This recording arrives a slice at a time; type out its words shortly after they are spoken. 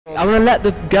I want to let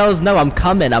the girls know I'm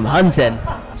coming, I'm hunting.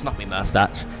 That's not me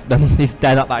mustache. They're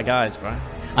not that guys, bro.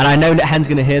 And I know that Hen's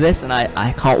going to hear this, and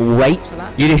I can't wait for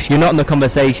that. You're not in the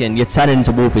conversation, you're turning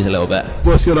into Wolfies a little bit.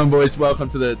 What's going on, boys? Welcome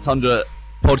to the Tundra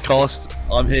podcast.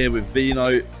 I'm here with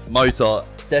Vino, Motor,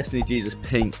 Destiny Jesus,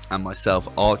 Pink, and myself,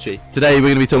 Archie. Today we're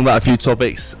going to be talking about a few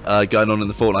topics going on in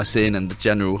the Fortnite scene and the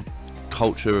general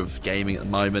culture of gaming at the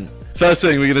moment. First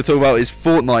thing we're going to talk about is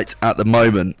Fortnite at the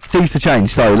moment. Things to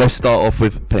change, so let's start off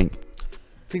with Pink.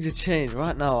 Things have changed.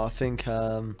 Right now, I think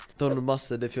Donald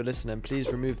Mustard, if you're listening,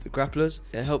 please remove the grapplers.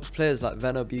 It helps players like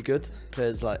Venom be good.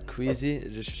 Players like Queasy,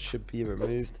 it just should be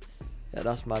removed. Yeah,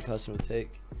 that's my personal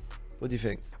take. What do you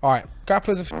think? Alright,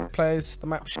 grapplers are players, the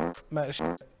map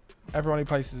meta everyone who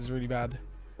plays is really bad.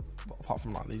 Well, apart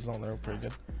from like these, they're all pretty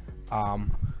good.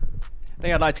 I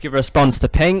think I'd like to give a response to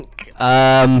Pink.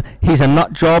 He's a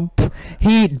nut job.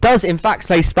 He does in fact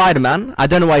play Spider-Man. I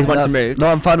don't know why he wants to move.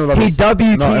 Not in final levels. He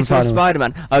W keys for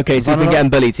Spider-Man. Okay, so we've been getting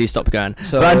bullied to stop going.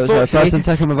 So but unfortunately, first and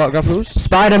second without grapplers?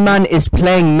 Spider-Man is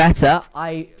playing meta.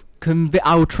 I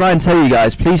will try and tell you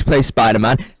guys, please play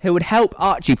Spider-Man. It would help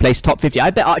Archie place top 50. I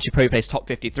bet Archie probably plays top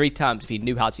 50 3 times if he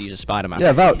knew how to use a Spider-Man.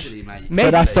 Yeah, vouch. Maybe. But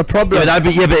that's the problem. Yeah,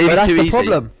 but that's the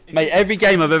problem. Mate, every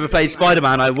game I've ever played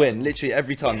Spider-Man, I win. Literally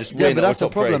every time, just win. Yeah, but that's the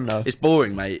problem, though. It's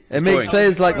boring, mate. It makes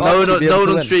players like no one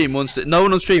on stream wants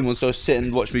to sit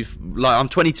and watch me. Like, I'm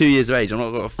 22 years of age. I'm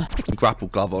not got a fucking grapple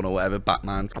glove on or whatever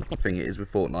Batman thing it is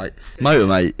with Fortnite. Motor,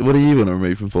 mate, what do you want to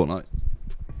remove from Fortnite?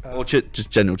 Or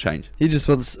just general change? He just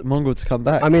wants Mongo to come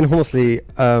back. I mean, honestly,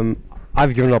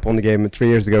 I've given up on the game 3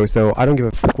 years ago, so I don't give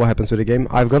a fuck what happens with the game.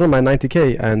 I've got on my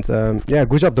 90k, and yeah,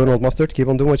 good job, Donald Mustard. Keep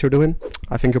on doing what you're doing.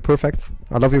 I think you're perfect.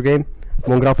 I love your game.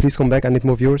 Mongrel, please come back. I need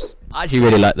more viewers. I actually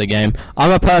really like the game.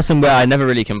 I'm a person where I never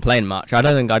really complain much. I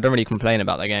don't really complain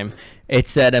about the game.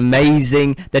 It's an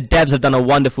amazing. The devs have done a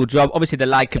wonderful job. Obviously, the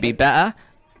lag could be better.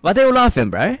 Why are they all laughing,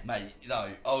 bro? Mate, no,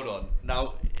 hold on.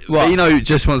 Now, what? Vino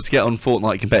just wants to get on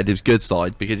Fortnite competitive's good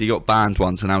side because he got banned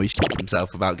once and now he's shit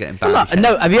himself about getting banned.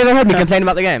 No, have you ever heard me complain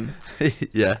about the game?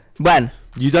 Yeah. When?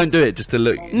 You don't do it just to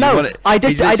look. No, I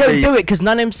don't do it because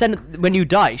none of them said when you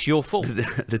die, it's your fault.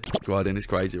 The dick riding is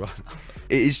crazy, right?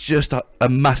 It is just a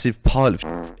massive pile of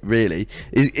shit, really.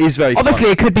 It is very Obviously,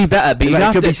 funny. It could be better, but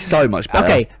it could be so much better.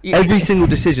 Okay. Every single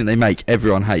decision they make,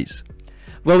 everyone hates.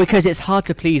 Well, because it's hard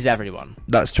to please everyone.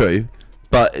 That's true.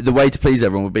 But the way to please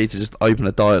everyone would be to just open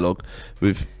a dialogue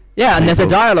with... Yeah, and there's a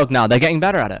dialogue now. They're getting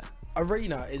better at it.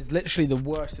 Arena is literally the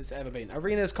worst it's ever been.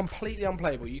 Arena is completely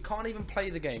unplayable. You can't even play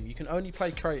the game. You can only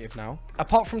play creative now.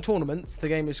 Apart from tournaments, the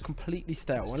game is completely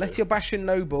stale. Unless you're bashing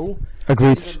Noble,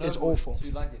 Agreed. It's awful.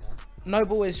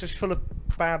 Noble is just full of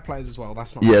bad players as well.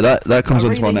 That's not. Yeah, that comes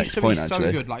on to my Arena next used to point be actually.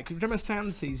 So good. Like, remember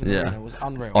Sand Season? Arena was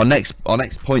unreal. Our next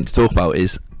point to talk about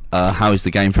is how is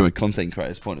the game from a content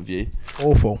creator's point of view.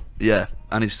 Awful. Yeah,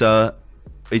 and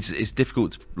it's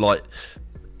difficult to, like,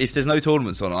 if there's no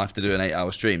tournaments on, I have to do an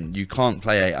 8-hour stream. You can't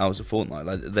play 8 hours of Fortnite.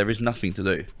 Like, there is nothing to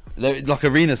do. Like,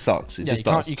 Arena sucks. It just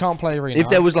does. You can't play Arena. If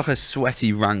there was like a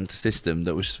sweaty ranked system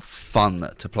that was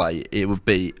fun to play, it would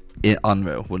be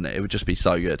unreal, wouldn't it? It would just be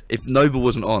so good. If Noble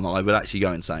wasn't on, I would actually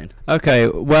go insane. Okay,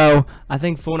 well, I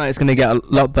think Fortnite is going to get a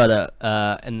lot better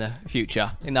in the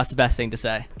future. I think that's the best thing to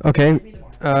say. Okay,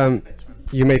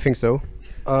 you may think so.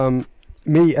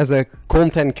 Me as a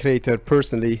content creator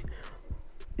personally,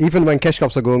 even when cash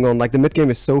cups are going on, like the mid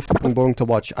game is so fucking boring to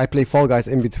watch. I play Fall Guys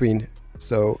in between,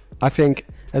 so I think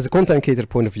as a content creator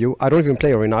point of view, I don't even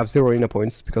play Arena. I have 0 Arena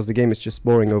points because the game is just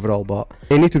boring overall. But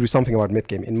they need to do something about mid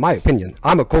game, in my opinion.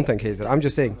 I'm a content creator. I'm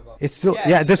just saying it's still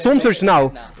the Storm Surge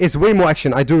now is way more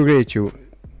action. I do agree with you,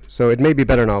 so it may be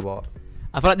better now, but.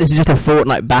 I feel like this is just a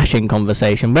Fortnite bashing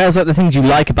conversation. Where's like the things you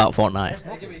like about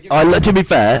Fortnite? To be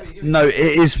fair, no, it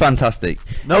is fantastic.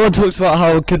 No one talks about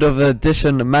how good of an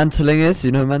addition mantling is.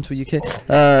 You know, Mantle UK.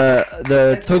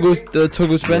 The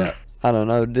toggle spin. Yeah. I don't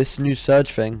know, this new surge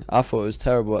thing. I thought it was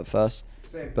terrible at first,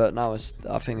 but now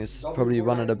I think it's probably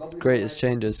one of the greatest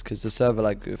changes because the server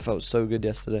it felt so good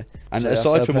yesterday. And so,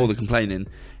 aside from all the complaining,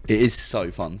 it is so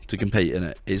fun to compete in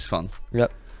it. It's fun.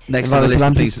 Yep. Next on the list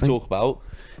of things to talk about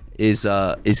is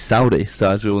Saudi.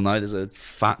 So as we all know, there's a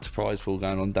fat prize pool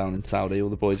going on down in Saudi. All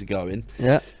the boys are going.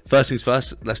 Yeah. First things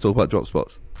first, let's talk about drop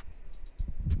spots.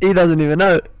 He doesn't even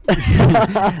know.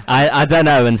 I don't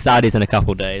know, and Saudi's in a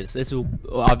couple days.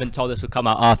 I've been told this will come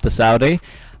out after Saudi.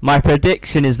 My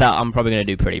prediction is that I'm probably going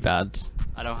to do pretty bad.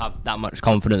 I don't have that much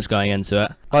confidence going into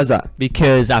it. Why is that?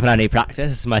 Because I haven't had any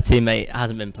practice. My teammate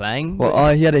hasn't been playing.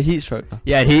 Well, he had a heat stroke.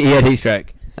 Yeah, he had heat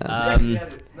stroke.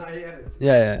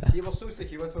 Yeah. He was so sick,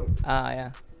 he went home.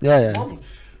 Yeah,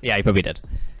 Yeah, he probably did.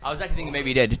 I was actually thinking maybe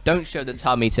he did. Don't show the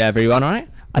tummy to everyone, alright?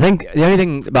 I think the only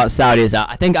thing about Saudi is that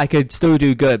I think I could still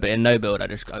do good, but in no build, I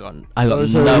got So no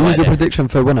who's the idea. prediction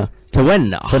for winner? To win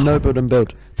now. For no build and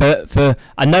build. For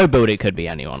a no build, it could be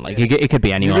anyone. Like it could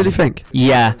be anyone. You really think?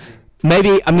 Yeah.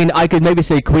 Maybe, I mean, I could maybe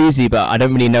say Queasy, but I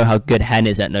don't really know how good Hen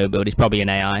is at no build. He's probably an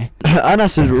AI.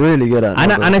 Anas is really good at no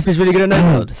build. Anas is really good at no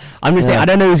build. I'm just saying, I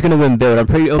don't know who's going to win build. I'm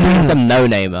pretty, it'll be some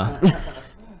no-namer.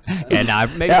 Yeah, nah,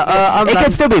 maybe. It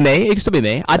could still be me. It could still be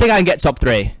me. I think I can get top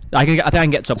 3. I think I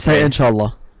can get top 3. Say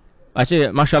inshallah.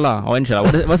 Actually, mashallah or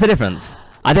inshallah. What's the difference?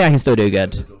 I think I can still do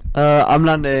good. I'm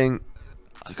landing.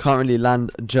 I can't really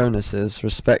land Jonas's,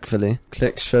 respectfully.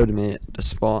 Click showed me the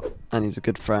spot, and he's a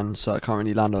good friend, so I can't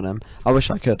really land on him. I wish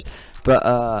I could.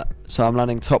 But, so I'm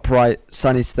landing top right,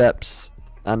 Sunny Steps,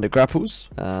 and the grapples.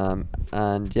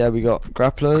 And yeah, we got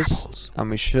grapplers, and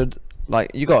we should,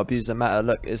 like, you gotta abuse the matter.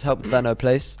 Look, it's helped Veno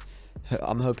place.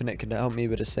 I'm hoping it can help me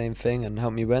with the same thing and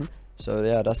help me win. So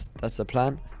yeah, that's the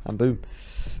plan, and boom.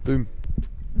 Boom.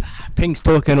 Pink's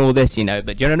talking all this, you know,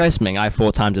 but do you know something? I have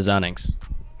 4 times his earnings.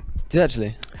 Do you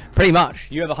actually? Pretty much.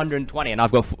 You have 120 and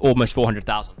I've got almost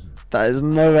 400,000. That is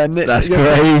nowhere near. That's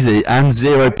crazy, and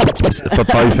 0 points for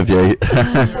both of you.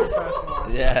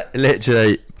 Yeah,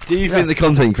 literally. Do you think the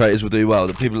content creators will do well?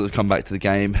 The people that have come back to the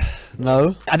game?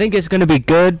 No. I think it's going to be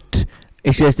good.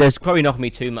 It's just there's probably not going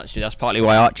to be too much. So that's partly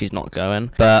why Archie's not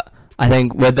going. But I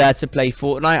think we're there to play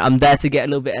Fortnite. I'm there to get a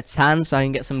little bit of tan, so I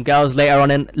can get some girls later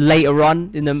on in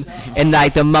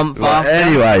like the month Right, after.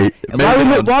 anyway, Why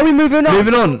are we moving on?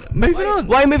 Moving on.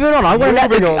 Why are we moving on? I want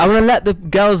to let the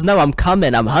girls know I'm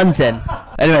coming. I'm hunting.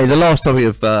 Anyway, the last topic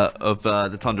of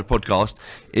the Tundra podcast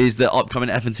is the upcoming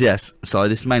FNCS. So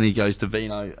this mainly goes to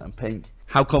Vino and Pink.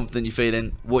 How confident you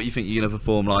feeling? What you think you're gonna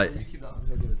perform like?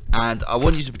 And I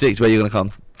want you to predict where you're gonna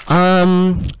come.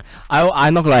 I'm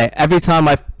not gonna lie. Every time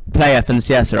I play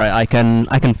FNCS, right, I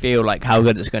can feel like how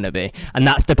good it's gonna be, and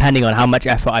that's depending on how much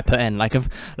effort I put in. Like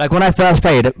when I first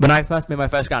made my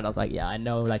first round, I was like, yeah, I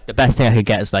know, like the best thing I could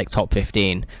get is like top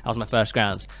 15. That was my first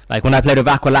round. Like when I played with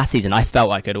Aqua last season, I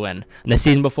felt I could win. And the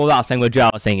season before that, I was playing with Joe.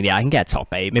 I was thinking, yeah, I can get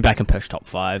top 8. Maybe I can push top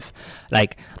 5.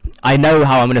 Like I know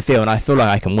how I'm gonna feel, and I feel like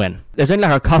I can win. There's only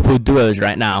like a couple duos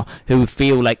right now who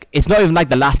feel like it's not even like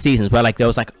the last seasons where like there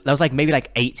was like maybe like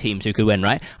 8 teams who could win,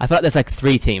 right? I feel like there's like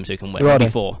 3 teams who can win, maybe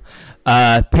 4.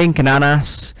 Pink and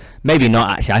Anas, maybe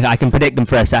not actually. I can predict them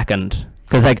for a second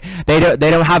because like they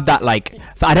don't have that, like,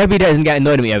 I don't think he doesn't get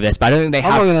annoyed at me over this, but I don't think they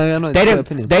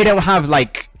have. They don't have,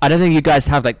 like, I don't think you guys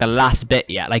have like the last bit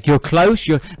yet. Like you're close.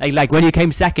 You're like when you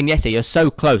came second yesterday, you're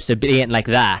so close to being like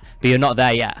there, but you're not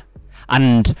there yet.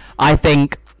 And I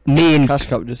think me and Cash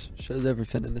Cup just shows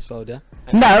everything in this world, yeah.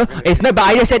 No, it's not. But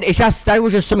I just said that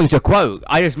was just something to quote.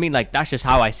 I just mean like that's just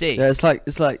how I see. Yeah, it's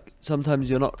like sometimes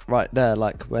you're not right there.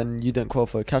 Like when you didn't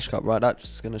qualify for Cash Cup, right? That's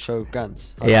just gonna show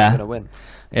grants. How you're gonna win.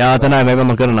 Yeah, I don't know. Maybe I'm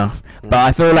not good enough. Yeah. But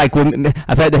I feel like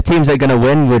the teams that are gonna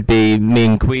win would be me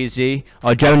and Queasy.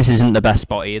 Or Jonas isn't the best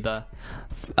spot either.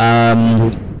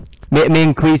 Me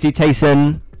and Queasy,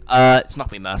 Tayson. It's not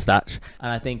gonna be Mustache,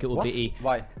 and I think it will be.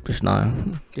 Why? Just no.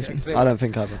 I don't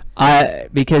think either.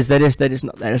 Because they're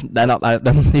not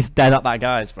that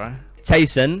guys, bro.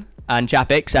 Tayson and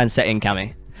Chapix and Setting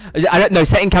Cami. I don't know.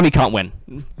 Setting Cami can't win.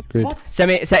 Agreed. What?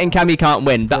 Setting Cami can't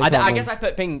win. But I guess I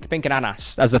put Pink and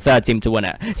Anas as the third team to win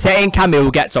it. Setting Cami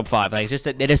will get top 5. Like it's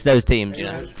just those teams, you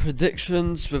know.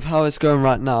 Predictions with how it's going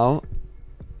right now.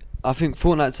 I think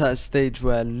Fortnite's at a stage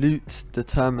where loot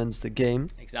determines the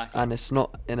game. Exactly. And it's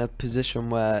not in a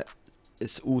position where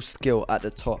it's all skill at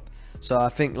the top. So I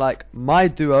think like my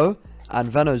duo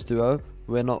and Veno's duo,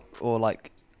 we're not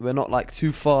like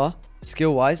too far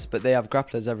skill wise, but they have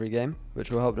grapplers every game, which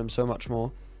will help them so much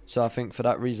more. So I think for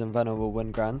that reason Veno will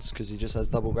win grands because he just has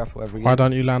double grapple every game. Why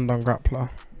don't you land on grappler?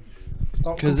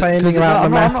 Stop complaining about the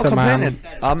meta, man.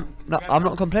 I'm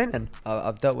not complaining.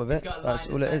 I've dealt with it. That's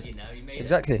all it is. You know,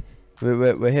 Exactly.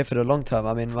 We're here for the long term.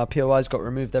 I mean, my POIs got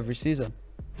removed every season.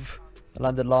 I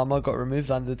landed Llama, got removed.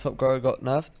 Landed Top Grower, got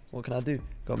nerfed. What can I do?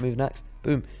 Got to move next.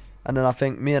 Boom. And then I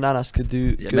think me and Anas could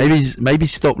do. Yeah, maybe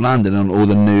stop landing on all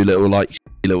the new little like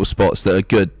little spots that are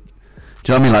good.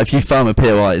 Do you know what I mean? Like if you farm a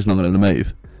POI, it's not going to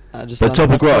move. But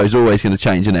Top Grower is always going to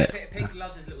change, isn't it? Pink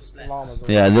loves his little split.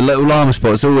 Yeah, the little Llama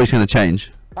spot is always going to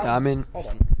change. Yeah, I mean, hold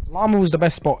on. Llama was the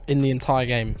best spot in the entire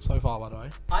game so far, by the way.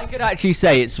 I could actually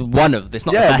say it's one of. It's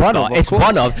not Yeah, the best one of spot. It's course.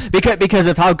 one of because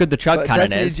of how good the chug But cannon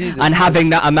Destiny is, Jesus and is- having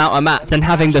that amount of mats and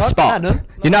having the Chug spot. cannon?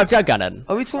 You know chug cannon.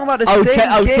 are we talking about the Oh,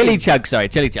 same game? chili chug. Sorry,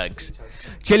 chili chugs.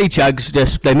 Chili Chugs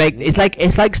just they make it's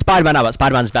like Spider-Man now, but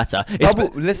Spider-Man's better.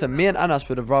 Listen, me and Anas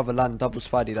would have rather land double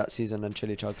Spidey that season than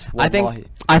Chili Chugs. I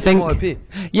It's think more OP.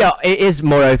 yeah, it is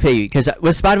more OP because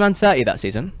was Spider-Man 30 that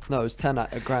season? No, it was 10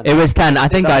 at a grand. It was 10. I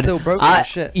think that's I'd still broken as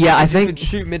shit. Yeah, I You think could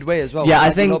shoot midway as well. Yeah, with I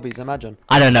like think lobbies, imagine.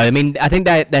 I don't know. I mean, I think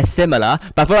they're similar,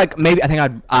 but I feel like maybe I think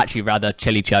I'd actually rather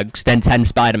Chili Chugs than 10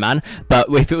 Spider-Man. But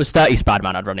if it was 30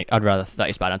 Spider-Man, I'd rather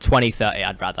 30 Spider-Man. 20, 30,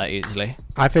 I'd rather easily.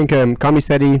 I think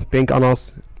Kamiseti, Pink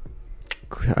Anas,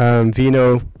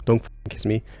 Vino, don't kiss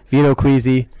me, Vino,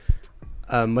 Queasy,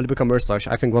 Malibuka Murstache.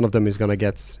 I think one of them is gonna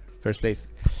get first place.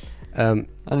 I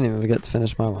didn't even get to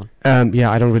finish my one.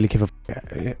 Yeah, I don't really give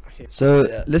a.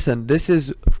 So listen, this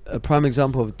is a prime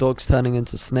example of dogs turning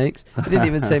into snakes. He didn't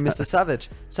even say Mr. Savage.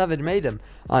 Savage made him.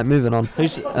 Alright, moving on.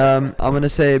 I'm gonna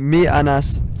say me,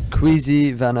 Anas,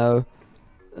 Queasy, Vano.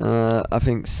 I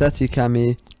think Seti,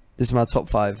 Kami. This is my top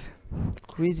 5.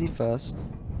 Queasy first.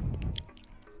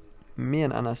 Me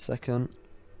and Anas second.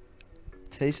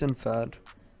 Tayson third.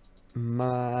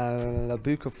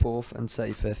 Malabuka fourth and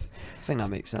Seti fifth. I think that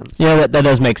makes sense. Yeah, that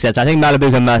does make sense. I think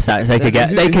Malibu and Murstache they could get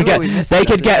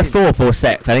 4th or 6th.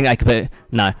 I think I could put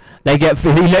they get. He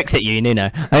looks at you, you know.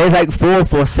 I think it's like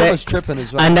 4th or 6th. Tripping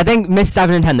as well. And I think Miss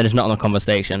Savage and Hen is not on the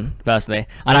conversation personally.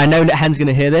 And I know that Hen's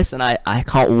gonna hear this, and I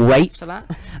can't wait for that.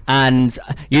 And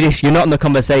you're not in the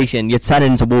conversation. You're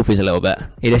turning into Wolfies a little bit.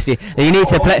 You need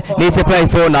to play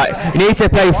Fortnite. You need to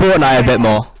play Fortnite a bit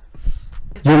more.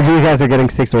 You guys are getting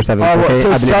 6th or 7th. Oh, okay?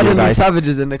 so I believe you suddenly guys. Savage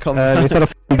is in the comments. Instead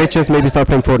of bitches, maybe start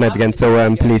playing Fortnite again.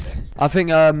 So please. I think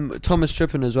Thomas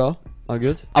Trippin as well are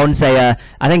good. I want to say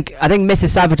I think Mrs.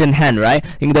 Savage and Hen, right? I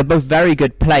think they're both very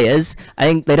good players. I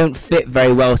think they don't fit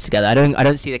very well together. I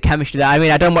don't see the chemistry there. I mean,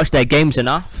 I don't watch their games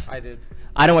enough. I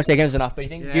don't watch their games enough. But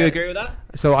do you agree with that?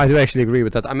 So I do actually agree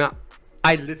with that. I mean,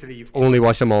 I literally only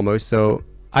watch them almost. So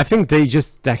I think their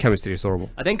chemistry is horrible.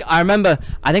 I think I remember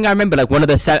like one of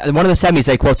the semis,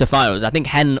 they quarterfinals. I think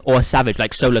Hen or Savage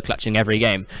like solo clutching every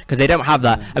game because they don't have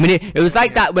that. I mean, it was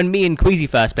like that when me and Queasy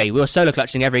first played. We were solo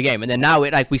clutching every game, and then now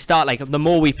we start like the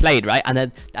more we played, right? And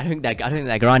then I don't think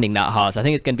they're grinding that hard. So I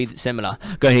think it's gonna be similar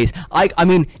going heats. I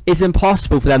mean, it's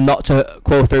impossible for them not to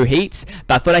crawl through heats,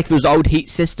 but I feel like if it was the old heat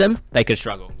system, they could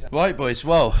struggle. Right, boys.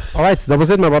 Well, all right, that was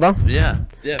it, my brother. Yeah.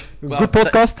 Well, good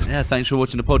podcast. Yeah, thanks for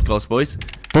watching the podcast, boys.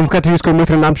 Don't forget to use code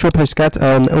MUTRA and I'm sure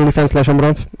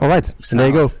 #OnlyFans/Amranth. All right, and there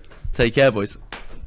you go. Take care, boys.